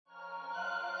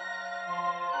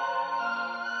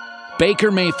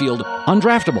Baker Mayfield,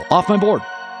 undraftable, off my board.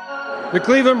 The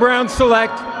Cleveland Browns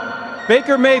select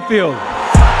Baker Mayfield. What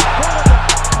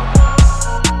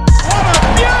a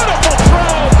beautiful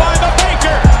throw by the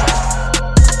Baker!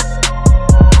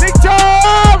 Big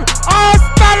Tom!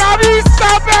 Hasta la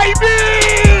vista,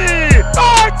 baby!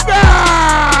 Touchdown!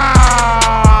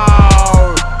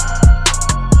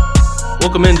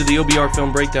 Welcome into the OBR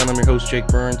Film Breakdown. I'm your host, Jake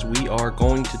Burns. We are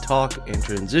going to talk and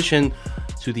transition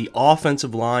to the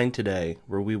offensive line today,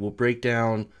 where we will break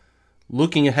down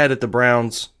looking ahead at the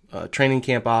Browns' training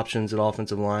camp options at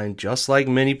offensive line. Just like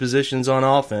many positions on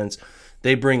offense,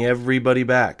 they bring everybody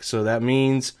back. So that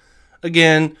means,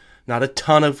 again, not a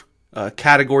ton of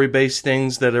category-based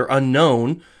things that are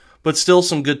unknown, but still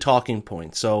some good talking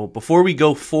points. So before we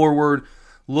go forward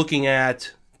looking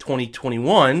at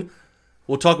 2021,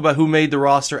 we'll talk about who made the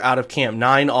roster out of camp.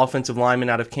 9 offensive linemen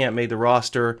out of camp made the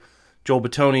roster. Joel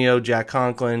Bitonio, Jack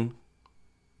Conklin,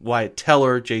 Wyatt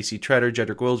Teller, J.C. Tretter,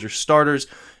 Jedrick Wills, your starters.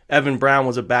 Evan Brown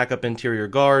was a backup interior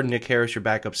guard. Nick Harris, your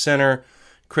backup center.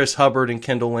 Chris Hubbard and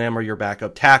Kendall Lamb are your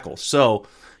backup tackles. So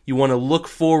you want to look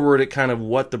forward at kind of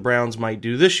what the Browns might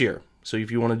do this year. So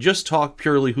if you want to just talk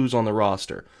purely who's on the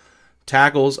roster.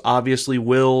 Tackles, obviously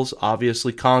Wills,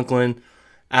 obviously Conklin.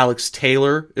 Alex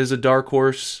Taylor is a dark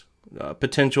horse,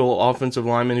 potential offensive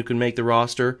lineman who can make the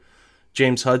roster.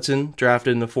 James Hudson,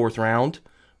 drafted in the 4th round,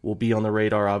 will be on the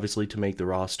radar, obviously, to make the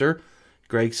roster.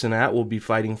 Greg Sinnott will be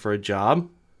fighting for a job.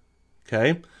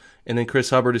 Okay? And then Chris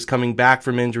Hubbard is coming back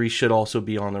from injury, should also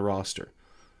be on the roster.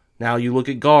 Now you look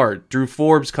at guard. Drew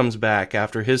Forbes comes back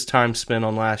after his time spent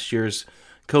on last year's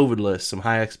COVID list. Some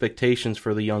high expectations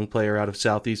for the young player out of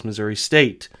Southeast Missouri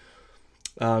State.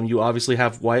 You obviously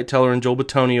have Wyatt Teller and Joel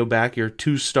Bitonio back, your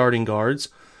 2 starting guards.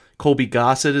 Colby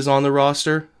Gossett is on the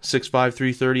roster, 6'5",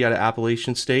 330 out of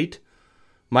Appalachian State.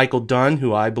 Michael Dunn,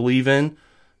 who I believe in,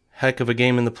 heck of a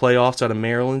game in the playoffs out of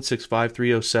Maryland, 6'5",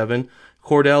 307.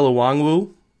 Cordell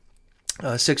Owangwu,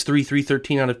 6'3",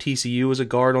 313 out of TCU, is a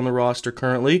guard on the roster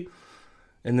currently.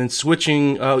 And then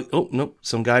switching,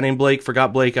 some guy named Blake,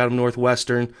 forgot Blake, out of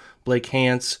Northwestern. Blake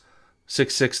Hance,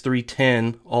 6'6",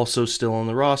 310, also still on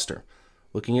the roster.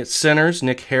 Looking at centers,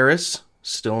 Nick Harris,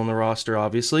 still on the roster,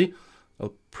 obviously. A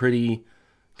pretty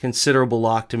considerable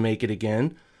lock to make it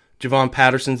again. Javon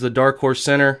Patterson's the dark horse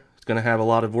center. He's going to have a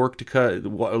lot of work to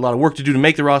do to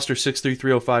make the roster. 6'3",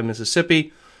 305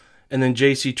 Mississippi. And then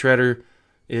J.C. Tretter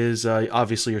is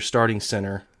obviously your starting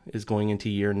center, is going into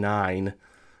year 9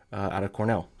 out of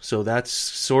Cornell. So that's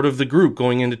sort of the group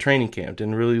going into training camp.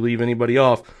 Didn't really leave anybody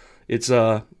off. It's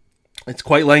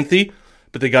quite lengthy,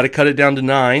 but they got to cut it down to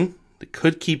 9. They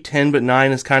could keep 10, but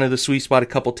 9 is kind of the sweet spot. A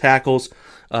couple tackles,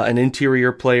 an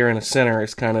interior player, and a center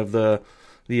is kind of the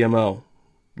MO.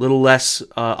 Little less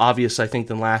obvious, I think,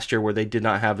 than last year, where they did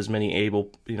not have as many able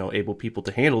people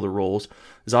to handle the roles.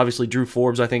 Is obviously Drew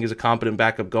Forbes, I think, is a competent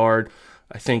backup guard.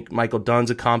 I think Michael Dunn's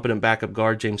a competent backup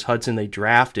guard. James Hudson they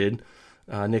drafted.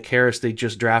 Nick Harris they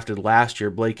just drafted last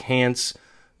year. Blake Hance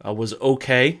was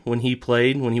okay when he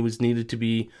played, when he was needed to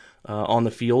be on the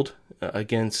field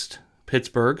against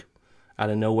Pittsburgh out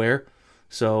of nowhere.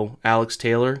 So Alex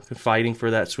Taylor fighting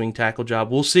for that swing tackle job.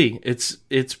 We'll see.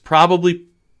 It's probably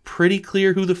pretty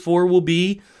clear who the 4 will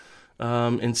be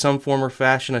in some form or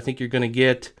fashion. I think you're going to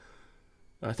get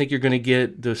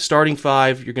the starting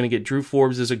 5. You're going to get Drew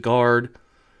Forbes as a guard.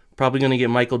 Probably going to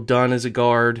get Michael Dunn as a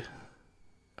guard.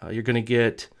 You're going to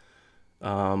get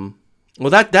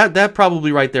that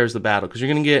probably right there is the battle, because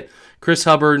you're going to get Chris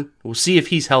Hubbard. We'll see if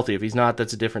he's healthy. If he's not,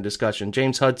 that's a different discussion.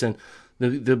 James Hudson.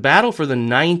 The battle for the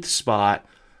 9th spot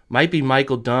might be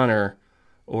Michael Dunn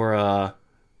or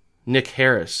Nick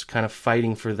Harris kind of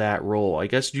fighting for that role. I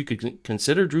guess you could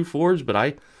consider Drew Forbes, but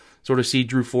I sort of see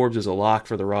Drew Forbes as a lock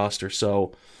for the roster.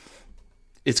 So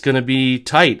it's going to be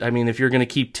tight. I mean, if you're going to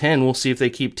keep 10, we'll see if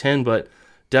they keep 10, but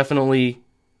definitely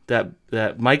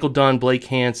that Michael Dunn, Blake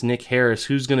Hance, Nick Harris,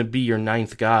 who's going to be your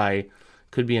 9th guy,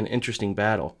 could be an interesting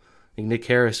battle. I think Nick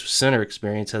Harris' center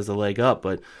experience has the leg up,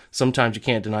 but sometimes you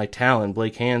can't deny talent. Not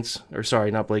Blake Hance.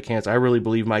 I really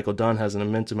believe Michael Dunn has an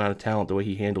immense amount of talent the way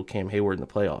he handled Cam Hayward in the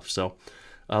playoffs. So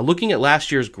looking at last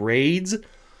year's grades,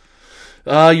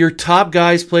 your top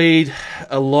guys played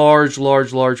a large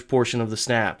portion of the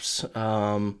snaps.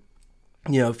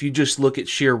 If you just look at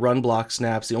sheer run block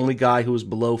snaps, the only guy who was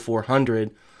below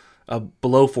 400,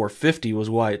 below 450 was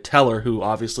Wyatt Teller, who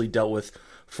obviously dealt with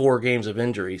 4 games of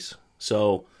injuries.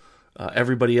 So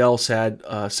everybody else had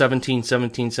 17,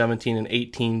 and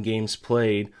 18 games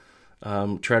played.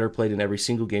 Tretter played in every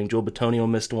single game. Joel Bitonio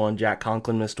missed one. Jack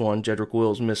Conklin missed one. Jedrick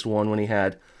Wills missed one when he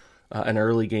had an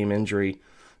early game injury.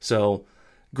 So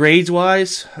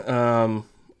grades-wise,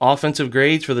 Offensive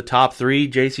grades for the top three: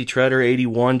 J.C. Tretter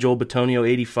 81, Joel Bitonio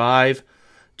 85,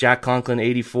 Jack Conklin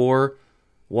 84,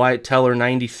 Wyatt Teller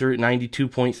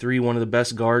 92.3, one of the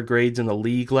best guard grades in the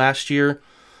league last year.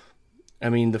 I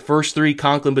mean, the first three,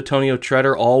 Conklin, Bitonio,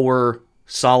 Tretter, all were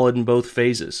solid in both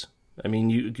phases. I mean,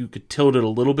 you could tilt it a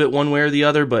little bit one way or the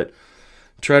other, but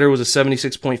Tretter was a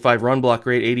 76.5 run block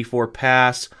grade, 84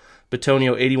 pass.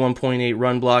 Bitonio 81.8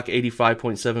 run block,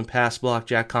 85.7 pass block.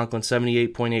 Jack Conklin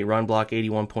 78.8 run block,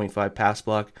 81.5 pass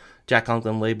block. Jack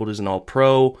Conklin labeled as an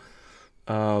all-pro.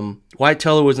 Wyatt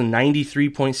Teller was a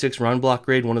 93.6 run block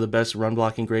grade, one of the best run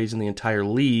blocking grades in the entire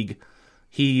league.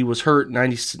 He was hurt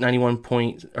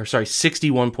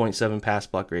 61.7 pass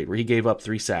block grade, where he gave up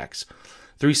 3 sacks.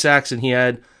 3 sacks, and he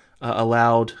had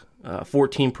allowed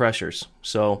 14 pressures.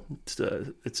 So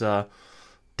it's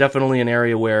definitely an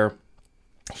area where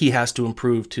he has to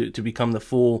improve to become the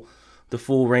full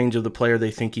range of the player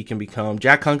they think he can become.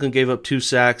 Jack Conklin gave up 2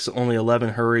 sacks, only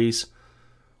 11 hurries.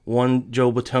 1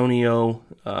 Joe Bitonio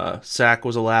sack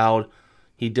was allowed.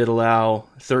 He did allow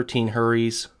 13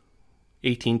 hurries,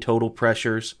 18 total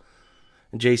pressures.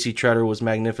 And J.C. Tretter was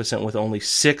magnificent with only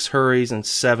 6 hurries and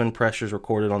 7 pressures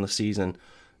recorded on the season,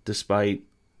 despite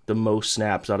the most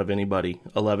snaps out of anybody,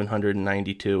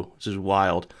 1,192. This is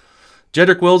wild.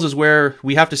 Jedrick Wills is where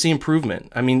we have to see improvement.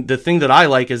 I mean, the thing that I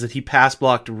like is that he pass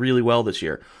blocked really well this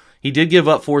year. He did give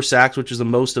up 4 sacks, which is the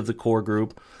most of the core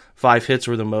group. 5 hits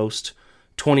were the most.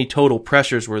 20 total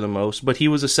pressures were the most. But he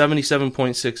was a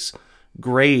 77.6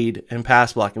 grade in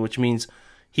pass blocking, which means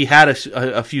he had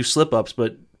a few slip-ups,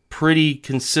 but pretty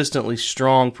consistently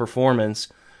strong performance,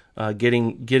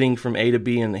 getting from A to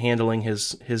B and handling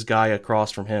his guy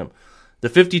across from him. The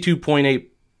 52.8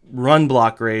 run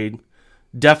block grade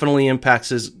definitely impacts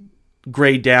his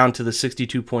grade down to the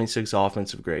 62.6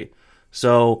 offensive grade.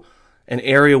 So an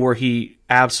area where he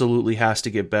absolutely has to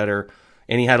get better.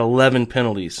 And he had 11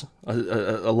 penalties,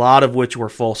 a lot of which were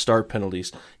false start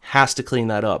penalties. Has to clean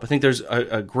that up. I think there's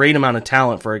a great amount of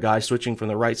talent for a guy switching from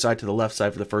the right side to the left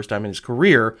side for the first time in his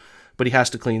career, but he has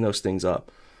to clean those things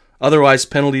up. Otherwise,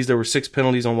 penalties, there were 6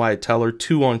 penalties on Wyatt Teller,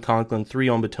 2 on Conklin, 3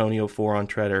 on Bitonio, 4 on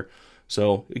Tretter.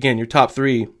 So, again, your top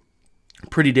 3,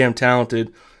 pretty damn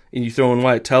talented, and you throw in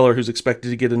Wyatt Teller, who's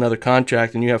expected to get another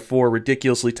contract, and you have 4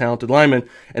 ridiculously talented linemen,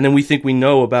 and then we think we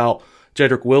know about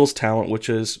Jedrick Wills' talent, which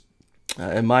is,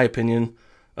 in my opinion,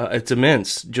 it's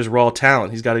immense, just raw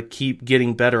talent. He's got to keep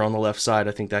getting better on the left side.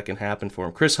 I think that can happen for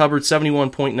him. Chris Hubbard,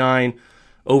 71.9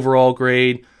 overall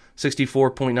grade,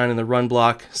 64.9 in the run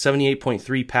block,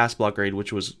 78.3 pass block grade,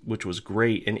 which was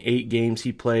great. In 8 games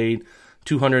he played,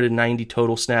 290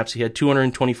 total snaps. He had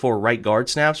 224 right guard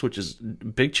snaps, which is a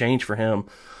big change for him.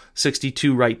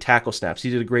 62 right tackle snaps. He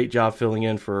did a great job filling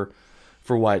in for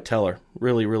Wyatt Teller.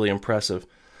 Really, really impressive.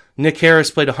 Nick Harris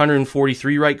played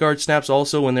 143 right guard snaps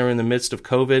also when they were in the midst of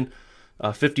COVID.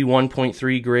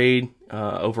 51.3 grade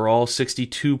overall,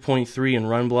 62.3 in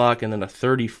run block, and then a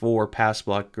 34 pass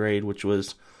block grade, which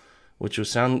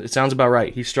sounds about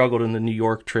right. He struggled in the New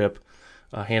York trip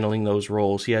handling those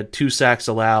roles. He had 2 sacks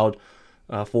allowed,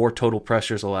 4 total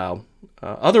pressures allowed.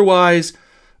 Otherwise,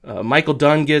 Michael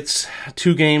Dunn gets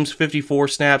 2 games, 54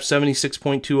 snaps,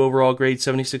 76.2 overall grade,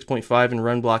 76.5 in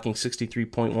run blocking,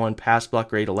 63.1 pass block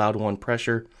grade, allowed 1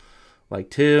 pressure. Like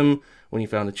Tim, when he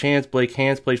found the chance. Blake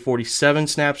Hance played 47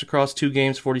 snaps across 2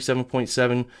 games,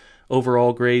 47.7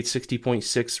 overall grade,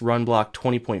 60.6 run block,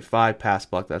 20.5 pass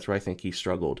block. That's where I think he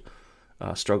struggled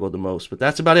the most. But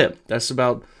that's about it. That's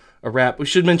about a wrap. We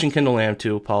should mention Kendall Lamb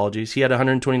too. Apologies. He had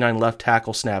 129 left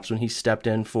tackle snaps when he stepped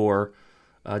in for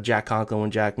Jack Conklin when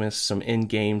Jack missed some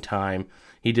in-game time.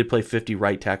 He did play 50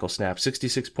 right tackle snaps,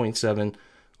 66.7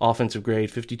 offensive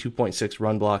grade, 52.6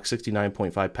 run block,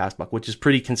 69.5 pass block, which is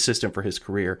pretty consistent for his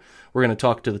career. We're going to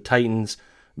talk to the Titans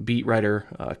beat writer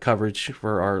coverage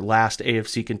for our last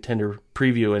AFC contender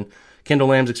preview, and Kendall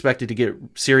Lamb's expected to get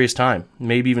serious time,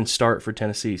 maybe even start for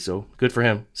Tennessee, so good for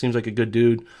him. Seems like a good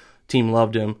dude. Team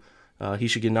loved him. He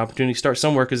should get an opportunity to start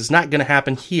somewhere because it's not going to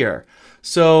happen here.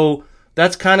 So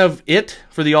that's kind of it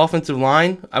for the offensive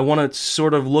line. I want to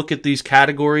sort of look at these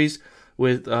categories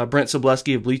with Brent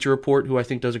Sobleski of Bleacher Report, who I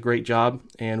think does a great job,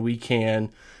 and we can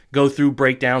go through,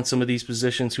 break down some of these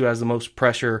positions, who has the most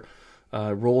pressure,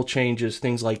 role changes,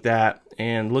 things like that,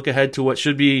 and look ahead to what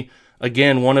should be,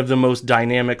 again, one of the most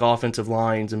dynamic offensive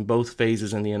lines in both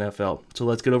phases in the NFL. So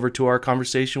let's get over to our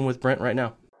conversation with Brent right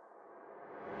now.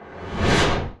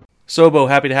 Sobo,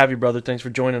 happy to have you, brother. Thanks for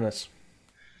joining us.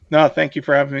 No, thank you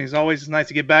for having me. As always, it's nice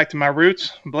to get back to my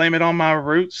roots. Blame it on my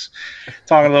roots.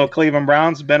 Talking a little Cleveland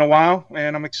Browns. It's been a while,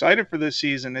 and I'm excited for this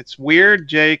season. It's weird,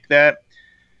 Jake, that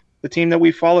the team that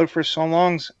we followed for so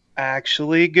long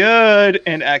actually good,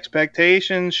 and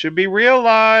expectations should be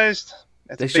realized.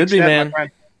 That's They a big should be, step, my man.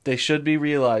 friend. They should be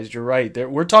realized. You're right.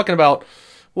 We're talking about,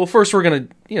 well, first we're going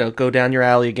to go down your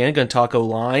alley again, going to talk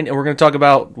O-line, and we're going to talk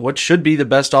about what should be the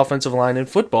best offensive line in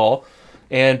football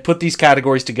and put these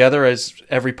categories together. As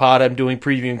every pod I'm doing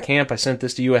previewing camp, I sent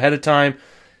this to you ahead of time.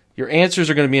 Your answers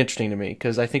are going to be interesting to me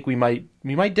because I think we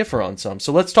might differ on some.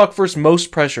 So let's talk first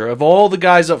most pressure. Of all the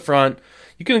guys up front,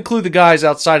 you can include the guys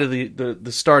outside of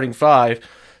the starting five.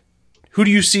 Who do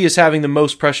you see as having the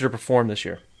most pressure to perform this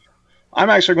year? I'm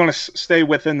actually going to stay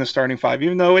within the starting five,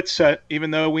 even though it's set,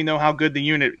 even though we know how good the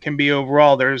unit can be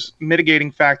overall. There's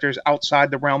mitigating factors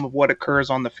outside the realm of what occurs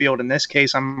on the field. In this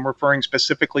case, I'm referring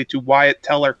specifically to Wyatt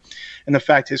Teller and the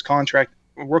fact his contract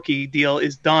rookie deal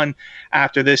is done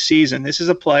after this season. This is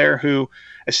a player who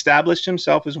established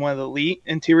himself as one of the elite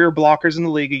interior blockers in the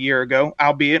league a year ago,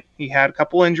 albeit he had a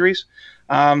couple injuries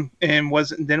and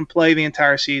didn't play the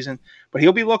entire season. But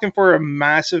he'll be looking for a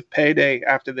massive payday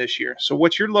after this year. So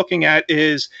what you're looking at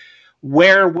is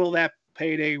where will that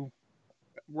payday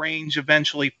range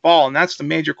eventually fall? And that's the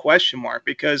major question mark,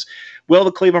 because will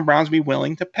the Cleveland Browns be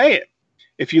willing to pay it?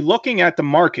 If you're looking at the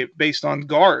market based on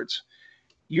guards,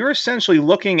 you're essentially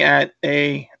looking at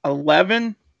a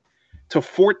 $11 to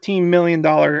 $14 million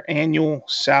annual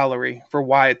salary for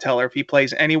Wyatt Teller if he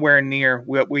plays anywhere near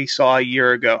what we saw a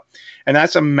year ago. And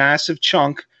that's a massive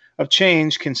chunk of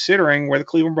change considering where the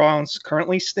Cleveland Browns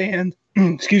currently stand,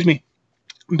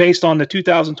 based on the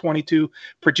 2022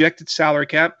 projected salary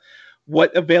cap,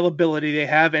 what availability they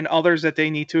have, and others that they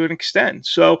need to extend.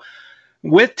 So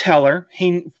with Teller,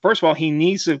 first of all, he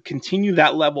needs to continue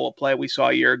that level of play we saw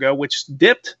a year ago, which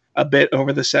dipped a bit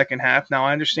over the second half. Now,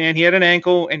 I understand he had an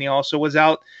ankle and he also was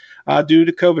out due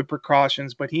to COVID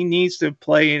precautions, but he needs to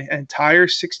play an entire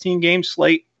 16-game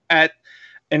slate at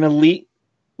an elite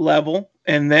level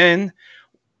and then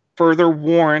further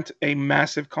warrant a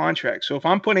massive contract. So if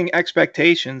I'm putting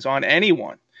expectations on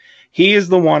anyone, he is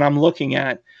the one I'm looking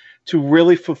at to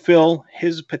really fulfill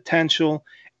his potential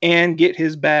and get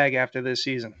his bag after this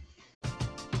season.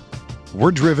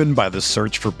 We're driven by the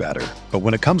search for better. But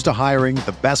when it comes to hiring,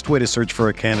 the best way to search for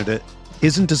a candidate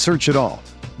isn't to search at all.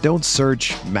 Don't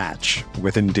search, match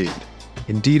with Indeed.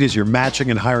 Indeed is your matching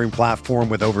and hiring platform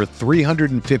with over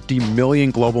 350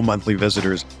 million global monthly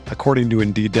visitors, according to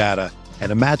Indeed data,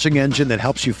 and a matching engine that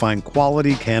helps you find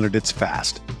quality candidates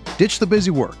fast. Ditch the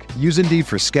busy work. Use Indeed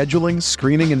for scheduling,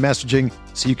 screening, and messaging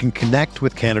so you can connect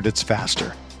with candidates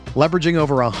faster. Leveraging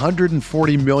over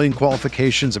 140 million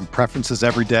qualifications and preferences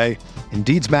every day,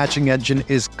 Indeed's matching engine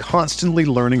is constantly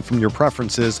learning from your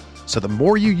preferences, so the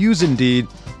more you use Indeed,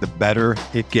 the better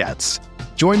it gets.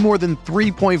 Join more than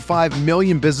 3.5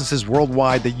 million businesses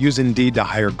worldwide that use Indeed to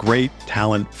hire great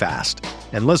talent fast.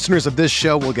 And listeners of this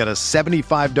show will get a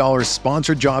 $75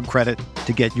 sponsored job credit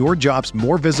to get your jobs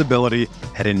more visibility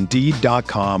at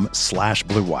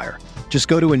Indeed.com/Blue Wire. Just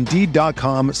go to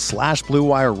Indeed.com/Blue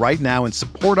Wire right now and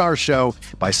support our show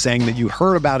by saying that you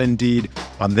heard about Indeed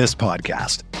on this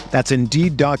podcast. That's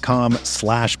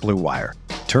Indeed.com/Blue Wire.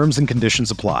 Terms and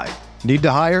conditions apply. Need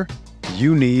to hire?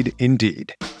 You need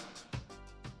Indeed.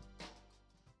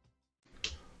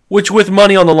 Which, with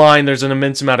money on the line, there's an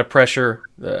immense amount of pressure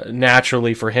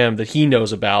naturally for him that he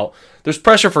knows about. There's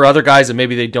pressure for other guys that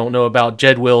maybe they don't know about.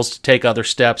 Jed Wills to take other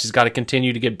steps. He's got to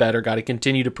continue to get better, got to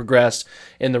continue to progress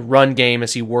in the run game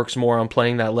as he works more on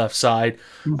playing that left side.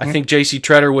 I think J.C.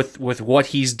 Tretter, with what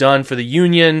he's done for the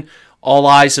Union, all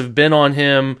eyes have been on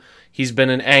him. He's been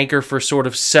an anchor for sort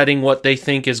of setting what they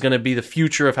think is going to be the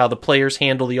future of how the players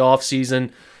handle the offseason.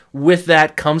 With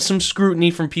that comes some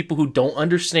scrutiny from people who don't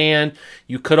understand.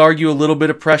 You could argue a little bit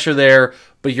of pressure there,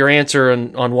 but your answer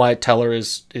on Wyatt Teller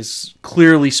is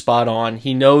clearly spot on.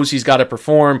 He knows he's got to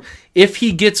perform. If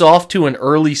he gets off to an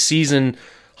early season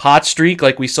hot streak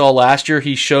like we saw last year,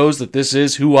 he shows that this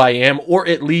is who I am, or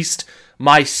at least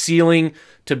my ceiling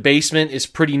to basement is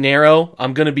pretty narrow.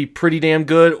 I'm going to be pretty damn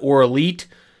good or elite.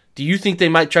 Do you think they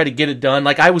might try to get it done?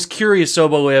 Like, I was curious,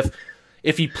 Sobo,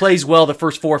 if he plays well the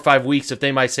first 4 or 5 weeks, if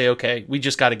they might say, okay, we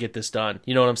just got to get this done.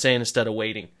 You know what I'm saying? Instead of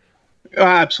waiting.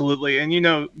 Absolutely. And,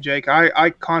 Jake, I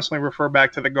constantly refer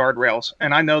back to the guardrails.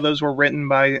 And I know those were written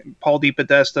by Paul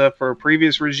DePodesta for a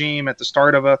previous regime at the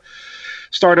start of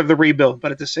the rebuild.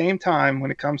 But at the same time,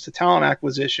 when it comes to talent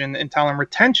acquisition and talent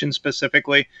retention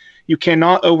specifically, you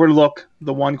cannot overlook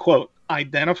the one quote: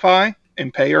 identify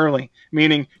and pay early,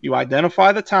 meaning you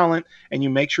identify the talent and you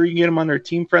make sure you get them under a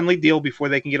team-friendly deal before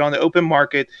they can get on the open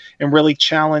market and really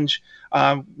challenge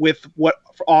with what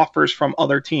offers from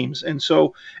other teams. And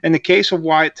so in the case of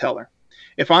Wyatt Teller,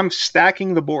 if I'm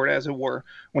stacking the board, as it were,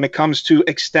 when it comes to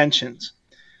extensions,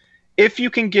 if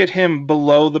you can get him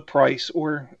below the price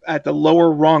or at the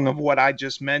lower rung of what I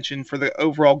just mentioned for the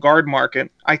overall guard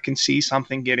market, I can see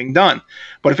something getting done.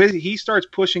 But if he starts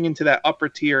pushing into that upper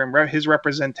tier and his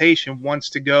representation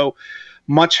wants to go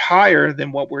much higher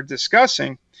than what we're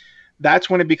discussing,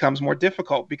 that's when it becomes more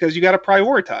difficult because you got to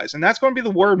prioritize. And that's going to be the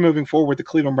word moving forward with the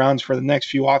Cleveland Browns for the next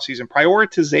few offseason.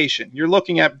 Prioritization. You're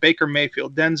looking at Baker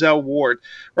Mayfield, Denzel Ward,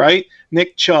 right?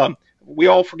 Nick Chubb. We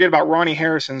all forget about Ronnie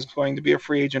Harrison's going to be a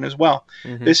free agent as well.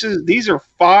 Mm-hmm. These are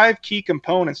 5 key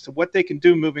components to what they can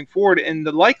do moving forward. And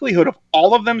the likelihood of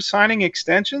all of them signing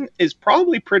extension is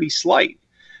probably pretty slight.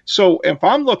 So if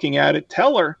I'm looking at it,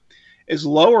 Teller is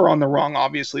lower on the rung,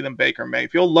 obviously, than Baker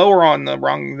Mayfield, lower on the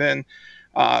rung than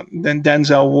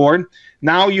Denzel Ward.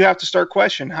 Now you have to start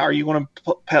questioning, how are you going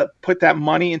to put that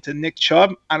money into Nick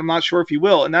Chubb? I'm not sure if you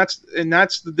will. And that's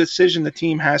the decision the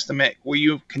team has to make. Will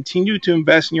you continue to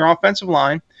invest in your offensive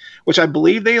line, which I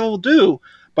believe they will do,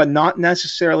 but not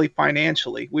necessarily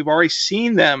financially. We've already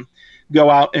seen them go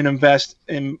out and invest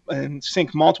and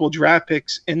sink multiple draft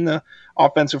picks in the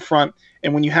offensive front.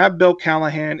 And when you have Bill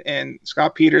Callahan and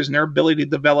Scott Peters and their ability to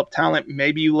develop talent,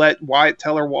 maybe you let Wyatt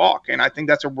Teller walk. And I think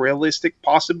that's a realistic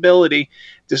possibility,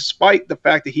 despite the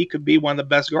fact that he could be one of the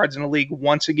best guards in the league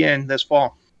once again this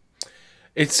fall.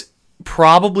 It's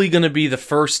probably going to be the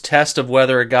first test of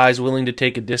whether a guy's willing to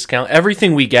take a discount.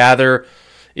 Everything we gather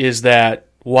is that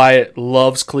Wyatt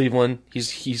loves Cleveland.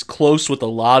 He's close with a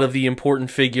lot of the important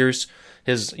figures.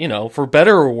 His, for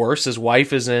better or worse, his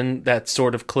wife is in that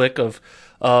sort of clique of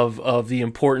the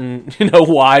important,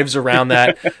 wives around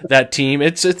that team.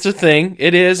 It's a thing.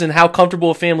 It is, and how comfortable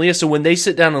a family is. So when they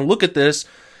sit down and look at this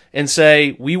and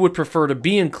say, we would prefer to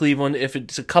be in Cleveland, if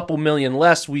it's a couple million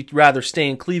less, we'd rather stay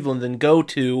in Cleveland than go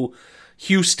to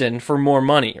Houston for more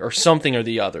money or something or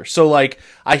the other. So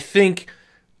I think,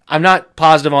 I'm not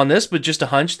positive on this, but just a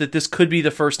hunch that this could be the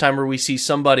first time where we see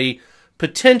somebody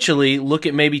potentially look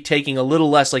at maybe taking a little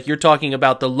less, like you're talking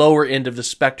about the lower end of the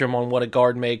spectrum on what a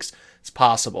guard makes. It's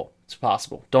possible.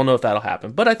 Don't know if that'll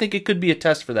happen, but I think it could be a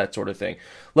test for that sort of thing.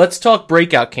 Let's talk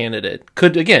breakout candidate.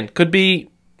 Could be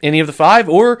any of the 5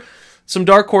 or some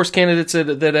dark horse candidates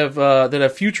that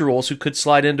have future roles who could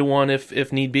slide into one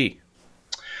if need be.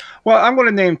 Well, I'm going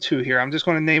to name 2 here. I'm just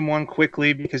going to name one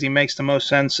quickly because he makes the most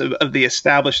sense of the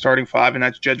established starting 5, and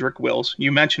that's Jedrick Wills.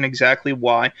 You mentioned exactly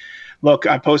why. Look,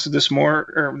 I posted this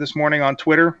morning on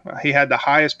Twitter. He had the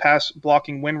highest pass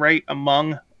blocking win rate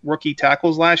among rookie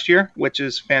tackles last year, which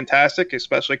is fantastic,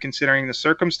 especially considering the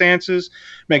circumstances,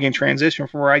 making transition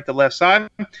from right to left side.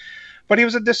 But he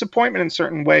was a disappointment in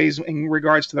certain ways in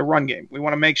regards to the run game. We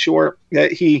want to make sure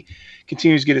that he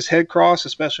continues to get his head crossed,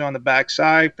 especially on the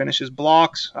backside, finishes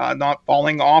blocks, not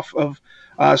falling off of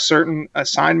certain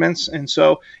assignments. And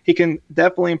so he can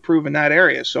definitely improve in that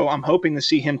area. So I'm hoping to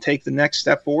see him take the next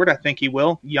step forward. I think he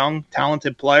will. Young,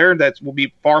 talented player that will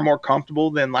be far more comfortable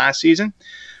than last season.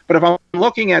 But if I'm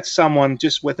looking at someone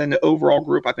just within the overall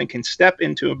group, I think can step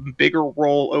into a bigger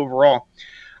role overall.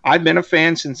 I've been a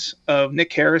fan of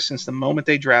Nick Harris since the moment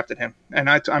they drafted him. And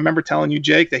I remember telling you,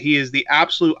 Jake, that he is the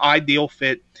absolute ideal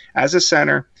fit as a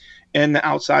center in the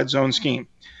outside zone scheme.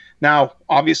 Now,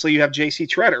 obviously, you have J.C.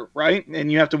 Tretter, right?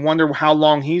 And you have to wonder how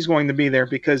long he's going to be there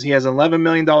because he has an $11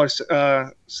 million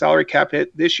salary cap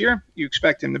hit this year. You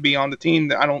expect him to be on the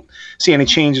team. I don't see any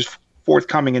changes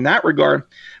forthcoming in that regard.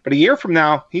 But a year from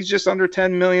now, he's just under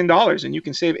 $10 million, and you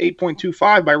can save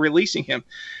 $8.25 by releasing him.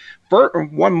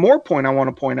 One more point I want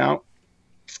to point out,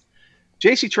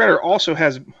 J.C. Tretter also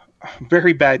has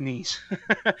very bad knees.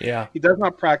 Yeah. He does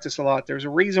not practice a lot. There's a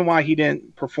reason why he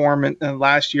didn't perform in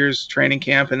last year's training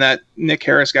camp and that Nick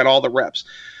Harris got all the reps.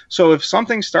 So if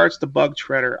something starts to bug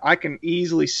Tretter, I can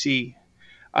easily see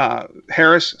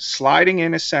Harris sliding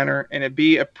in as center, and it'd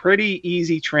be a pretty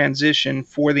easy transition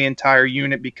for the entire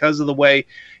unit because of the way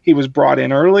he was brought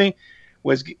in early,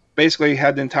 was basically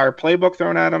had the entire playbook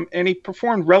thrown at him, and he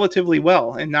performed relatively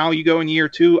well. And now you go in year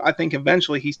 2, I think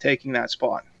eventually he's taking that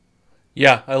spot.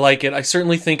 Yeah, I like it. I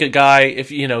certainly think a guy, if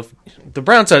the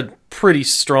Browns had pretty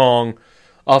strong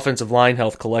offensive line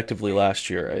health collectively last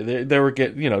year. They were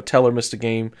Teller missed a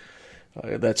game,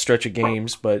 that stretch of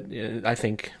games, but I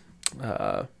think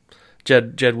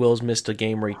Jed Wills missed a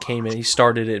game where he came in. He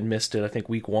started it and missed it, I think,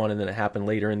 week 1, and then it happened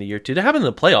later in the year, too. It happened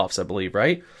in the playoffs, I believe,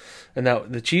 right? And now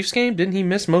the Chiefs game, didn't he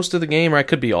miss most of the game? Or I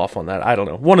could be off on that. I don't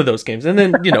know. One of those games. And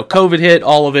then, COVID hit,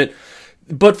 all of it.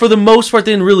 But for the most part,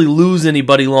 they didn't really lose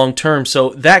anybody long term.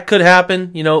 So that could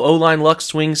happen. O-line luck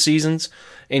swings seasons,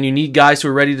 and you need guys who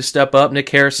are ready to step up. Nick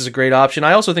Harris is a great option.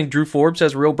 I also think Drew Forbes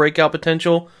has real breakout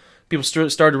potential. People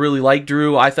started to really like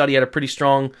Drew. I thought he had a pretty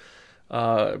strong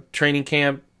training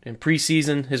camp. in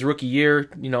preseason his rookie year.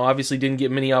 Obviously didn't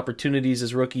get many opportunities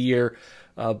his rookie year,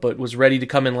 but was ready to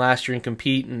come in last year and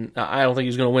compete. And I don't think he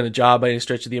was going to win a job by any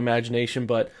stretch of the imagination,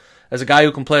 but as a guy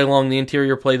who can play along the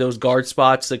interior, play those guard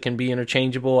spots that can be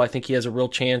interchangeable, I think he has a real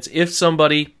chance. If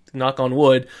somebody, knock on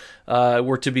wood,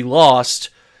 were to be lost,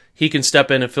 he can step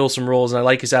in and fill some roles, and I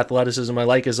like his athleticism. I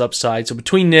like his upside. So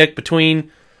between Nick,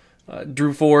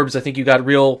 Drew Forbes, I think you got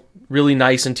really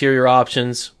nice interior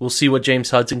options. We'll see what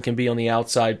James Hudson can be on the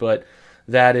outside, but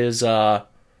that is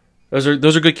those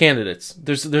are good candidates.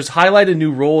 There's highlighted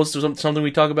new roles. There's something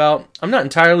we talk about. I'm not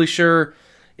entirely sure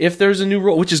if there's a new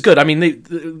role, which is good. I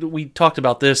mean, we talked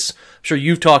about this. I'm sure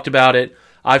you've talked about it.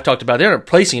 I've talked about it. They're not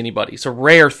replacing anybody. It's a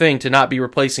rare thing to not be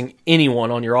replacing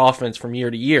anyone on your offense from year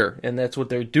to year, and that's what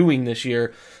they're doing this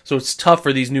year. So it's tough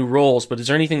for these new roles, but is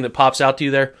there anything that pops out to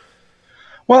you there?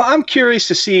 Well, I'm curious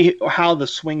to see how the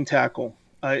swing tackle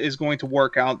is going to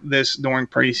work out this during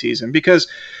preseason because,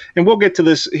 and we'll get to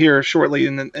this here shortly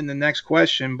in the next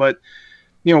question, but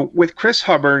with Chris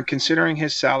Hubbard, considering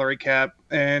his salary cap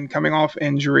and coming off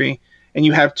injury, and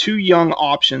you have two young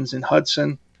options in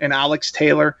Hudson and Alex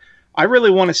Taylor, I really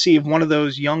want to see if one of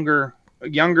those younger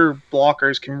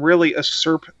blockers can really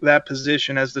usurp that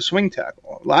position as the swing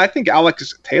tackle. I think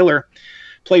Alex Taylor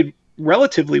played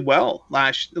relatively well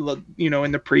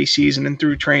in the preseason and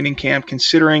through training camp,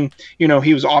 considering,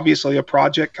 he was obviously a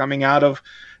project coming out of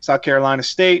South Carolina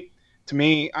State. To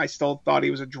me, I still thought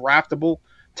he was a draftable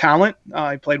talent.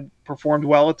 He performed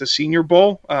well at the Senior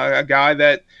Bowl, a guy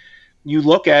that you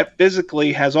look at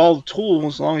physically has all the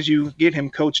tools as long as you get him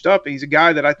coached up. He's a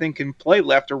guy that I think can play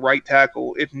left or right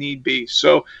tackle if need be.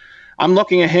 So I'm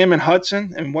looking at him and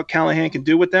Hudson and what Callahan can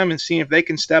do with them and seeing if they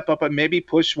can step up and maybe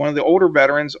push one of the older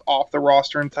veterans off the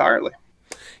roster entirely.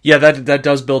 Yeah, that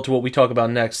does build to what we talk about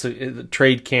next, the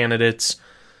trade candidates.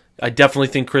 I definitely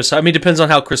think it depends on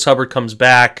how Chris Hubbard comes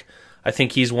back. I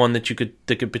think he's one that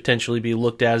could potentially be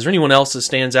looked at. Is there anyone else that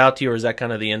stands out to you, or is that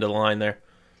kind of the end of the line there?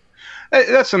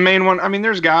 That's the main one. I mean,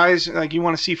 there's guys like you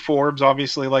want to see Forbes,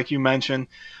 obviously, like you mentioned.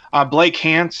 Blake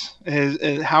Hance,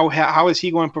 how is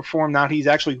he going to perform now? He's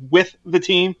actually with the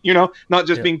team, not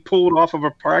just being pulled off of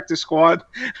a practice squad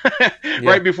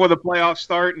right before the playoffs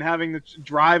start and having to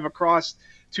drive across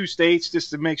 2 states just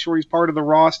to make sure he's part of the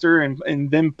roster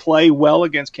and then play well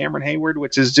against Cameron Hayward,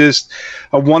 which is just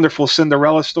a wonderful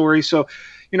Cinderella story. So,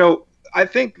 I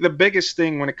think the biggest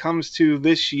thing when it comes to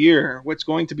this year, what's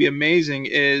going to be amazing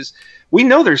is we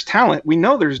know there's talent, we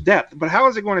know there's depth, but how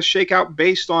is it going to shake out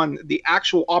based on the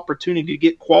actual opportunity to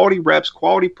get quality reps,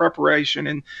 quality preparation,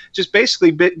 and just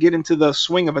basically get into the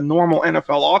swing of a normal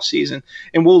NFL offseason?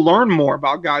 And we'll learn more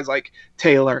about guys like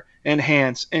Taylor and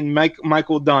Hance and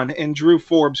Michael Dunn and Drew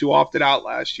Forbes, who opted out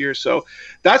last year. So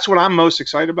that's what I'm most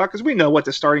excited about because we know what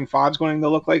the starting five is going to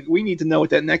look like. We need to know what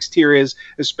that next tier is,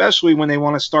 especially when they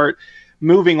want to start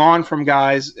moving on from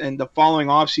guys in the following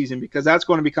offseason, because that's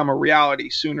going to become a reality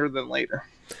sooner than later.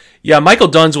 Yeah, Michael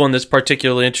Dunn's one that's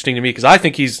particularly interesting to me because I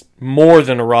think he's more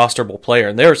than a rosterable player,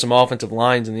 and there are some offensive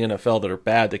lines in the NFL that are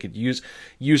bad that could use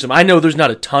him. I know there's not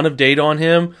a ton of data on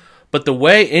him, but the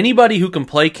way anybody who can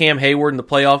play Cam Hayward in the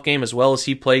playoff game as well as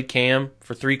he played Cam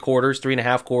for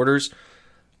 3.5 quarters,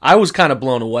 I was kind of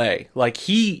blown away. Like,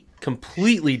 he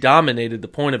completely dominated the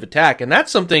point of attack, and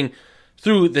that's something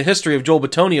through the history of Joel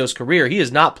Bitonio's career. He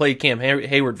has not played Cam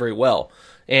Hayward very well,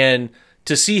 and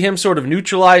to see him sort of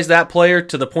neutralize that player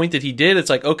to the point that he did, it's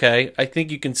like, okay, I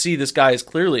think you can see this guy is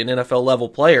clearly an NFL-level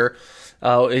player.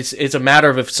 It's a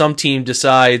matter of if some team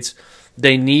decides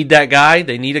they need that guy,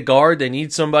 they need a guard, they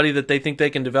need somebody that they think they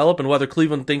can develop, and whether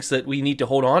Cleveland thinks that we need to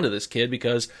hold on to this kid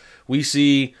because we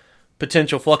see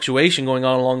potential fluctuation going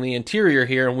on along the interior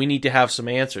here, and we need to have some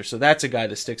answers. So that's a guy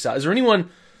that sticks out. Is there anyone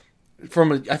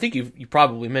I think you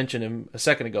probably mentioned him a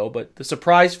second ago, but the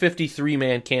surprise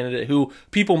 53-man candidate who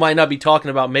people might not be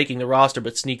talking about making the roster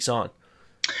but sneaks on?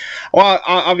 Well,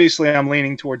 obviously I'm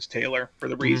leaning towards Taylor for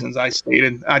the reasons I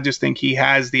stated. I just think he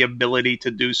has the ability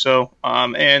to do so,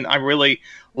 and I really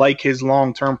like his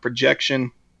long-term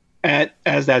projection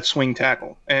as that swing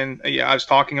tackle. And I was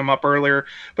talking him up earlier,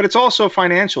 but it's also a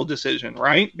financial decision,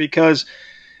 right? Because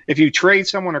if you trade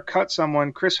someone or cut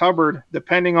someone, Chris Hubbard,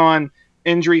 depending on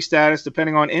injury status,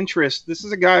 depending on interest, this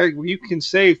is a guy you can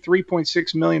save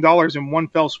 $3.6 million in one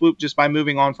fell swoop just by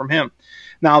moving on from him.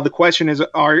 Now, the question is,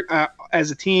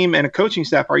 as a team and a coaching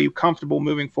staff, are you comfortable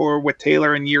moving forward with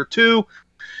Taylor in year 2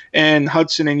 and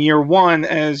Hudson in year 1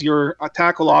 as your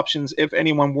tackle options if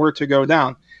anyone were to go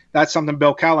down? That's something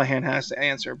Bill Callahan has to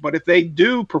answer. But if they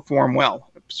do perform well,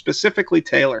 specifically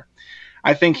Taylor,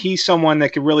 I think he's someone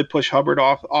that could really push Hubbard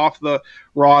off the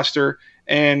roster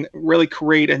and really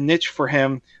create a niche for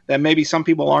him that maybe some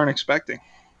people aren't expecting.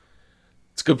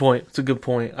 It's a good point. It's a good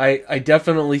point. I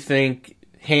definitely think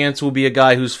Hance will be a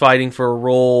guy who's fighting for a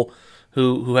role,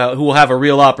 who will have a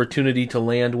real opportunity to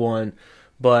land one.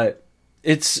 But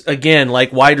it's, again,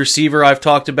 like wide receiver I've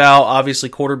talked about, obviously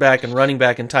quarterback and running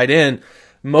back and tight end.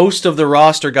 Most of the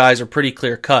roster guys are pretty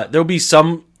clear cut. There'll be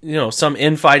some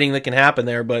infighting that can happen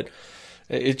there, but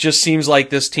it just seems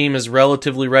like this team is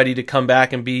relatively ready to come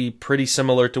back and be pretty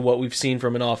similar to what we've seen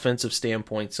from an offensive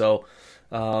standpoint. So,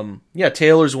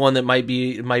 Taylor's one that might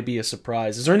be a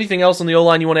surprise. Is there anything else on the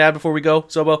O-line you want to add before we go,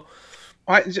 Sobo?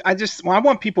 I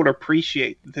want people to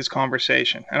appreciate this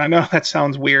conversation. And I know that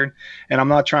sounds weird, and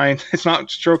it's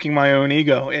not stroking my own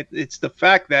ego. It's the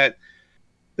fact that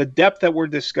the depth that we're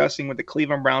discussing with the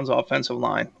Cleveland Browns offensive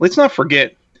line. Let's not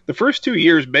forget, the first 2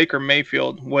 years Baker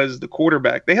Mayfield was the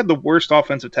quarterback, they had the worst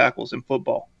offensive tackles in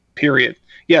football, period.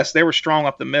 Yes, they were strong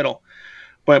up the middle.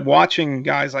 But watching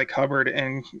guys like Hubbard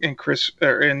and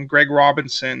Greg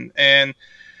Robinson and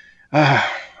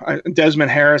Desmond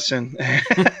Harrison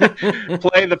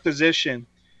play the position,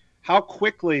 how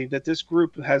quickly that this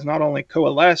group has not only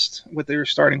coalesced with their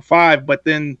starting five, but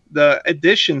then the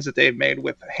additions that they've made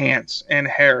with Hance and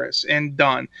Harris and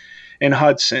Dunn and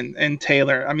Hudson and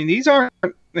Taylor. I mean,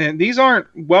 these aren't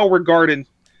well-regarded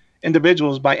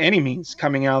individuals by any means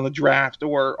coming out of the draft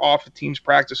or off of teams'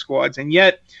 practice squads, and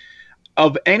yet,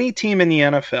 of any team in the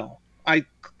NFL, I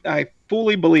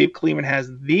fully believe Cleveland has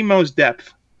the most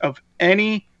depth of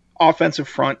any offensive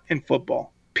front in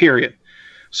football, period.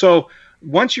 So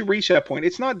once you reach that point,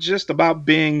 it's not just about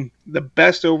being the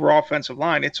best overall offensive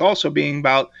line. It's also being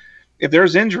about, if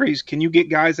there's injuries, can you get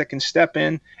guys that can step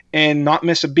in and not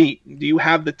miss a beat? Do you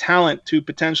have the talent to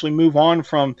potentially move on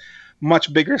from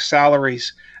much bigger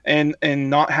salaries and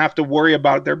not have to worry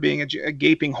about there being a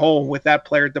gaping hole with that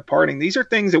player departing? These are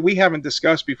things that we haven't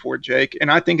discussed before, Jake,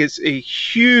 and I think it's a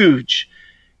huge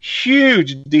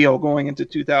deal going into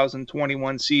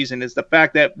 2021 season is the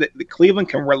fact that the Cleveland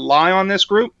can rely on this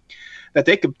group, that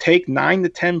they could take 9 to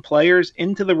 10 players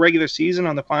into the regular season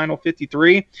on the final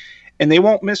 53, and they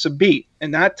won't miss a beat.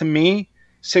 And that, to me,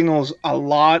 signals a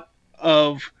lot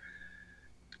of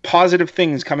positive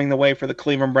things coming the way for the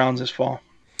Cleveland Browns this fall.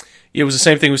 It was the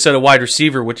same thing we said at wide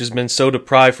receiver, which has been so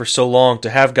deprived for so long. To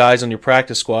have guys on your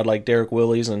practice squad like Derek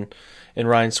Willis and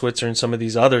Ryan Switzer and some of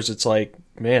these others, it's like,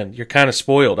 man, you're kind of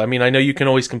spoiled. I mean, I know you can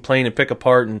always complain and pick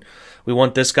apart, and we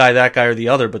want this guy, that guy, or the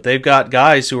other, but they've got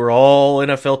guys who are all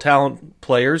NFL talent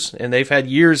players, and they've had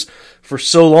years for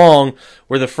so long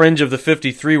where the fringe of the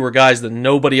 53 were guys that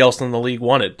nobody else in the league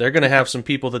wanted. They're going to have some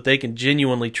people that they can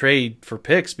genuinely trade for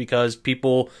picks because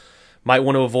people might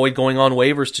want to avoid going on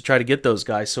waivers to try to get those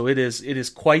guys. So it is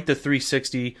quite the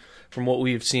 360 from what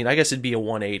we've seen. I guess it'd be a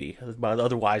 180. But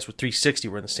otherwise, with 360,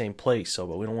 we're in the same place. So,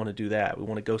 but we don't want to do that. We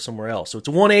want to go somewhere else. So it's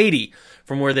a 180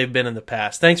 from where they've been in the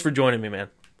past. Thanks for joining me, man.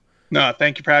 No,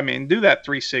 thank you for having me. And do that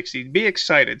 360. Be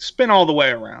excited. Spin all the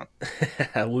way around.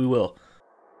 We will.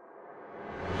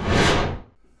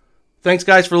 Thanks,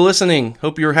 guys, for listening.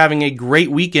 Hope you're having a great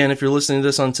weekend. If you're listening to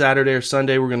this on Saturday or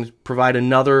Sunday, we're going to provide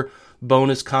another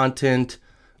bonus content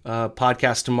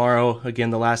podcast tomorrow. Again,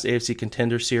 the last AFC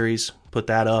Contender Series. Put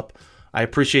that up. I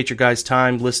appreciate your guys'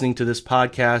 time listening to this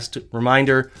podcast.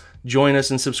 Reminder, join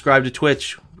us and subscribe to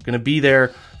Twitch. We're going to be there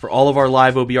for all of our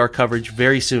live OBR coverage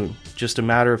very soon. Just a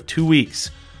matter of 2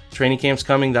 weeks. Training camp's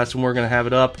coming. That's when we're going to have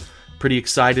it up. Pretty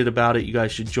excited about it. You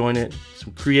guys should join it.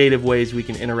 Some creative ways we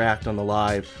can interact on the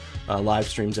live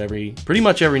streams pretty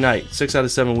much every night. 6 out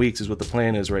of 7 weeks is what the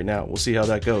plan is right now. We'll see how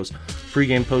that goes.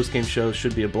 Pre-game, post-game shows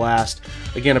should be a blast.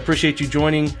 Again, appreciate you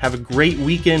joining. Have a great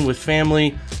weekend with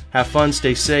family. Have fun,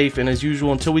 stay safe, and as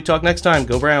usual, until we talk next time,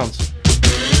 go Browns.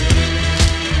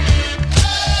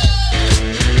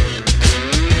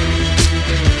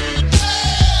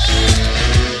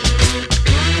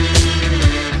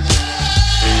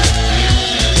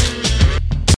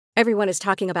 Everyone is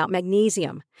talking about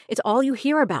magnesium. It's all you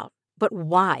hear about. But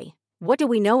why? What do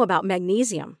we know about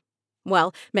magnesium?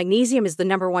 Well, magnesium is the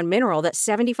 #1 mineral that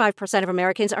 75% of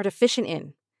Americans are deficient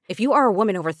in. If you are a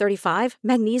woman over 35,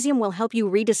 magnesium will help you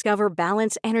rediscover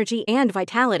balance, energy, and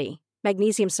vitality.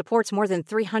 Magnesium supports more than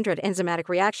 300 enzymatic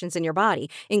reactions in your body,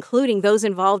 including those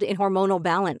involved in hormonal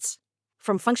balance.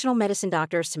 From functional medicine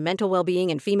doctors to mental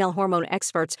well-being and female hormone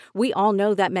experts, we all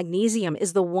know that magnesium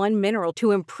is the one mineral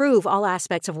to improve all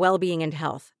aspects of well-being and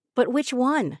health. But which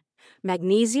one?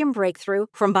 Magnesium Breakthrough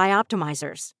from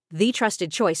Bioptimizers, the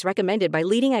trusted choice recommended by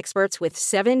leading experts with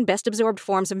 7 best-absorbed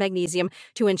forms of magnesium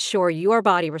to ensure your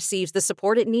body receives the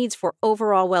support it needs for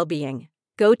overall well-being.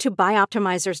 Go to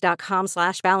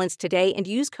bioptimizers.com/balance today and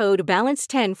use code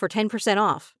BALANCE10 for 10%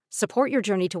 off. Support your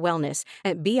journey to wellness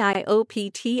at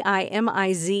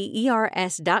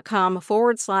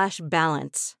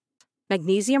BIOPTIMIZERS.com/balance.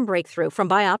 Magnesium Breakthrough from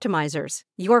Bioptimizers,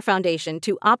 your foundation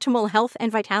to optimal health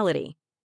and vitality.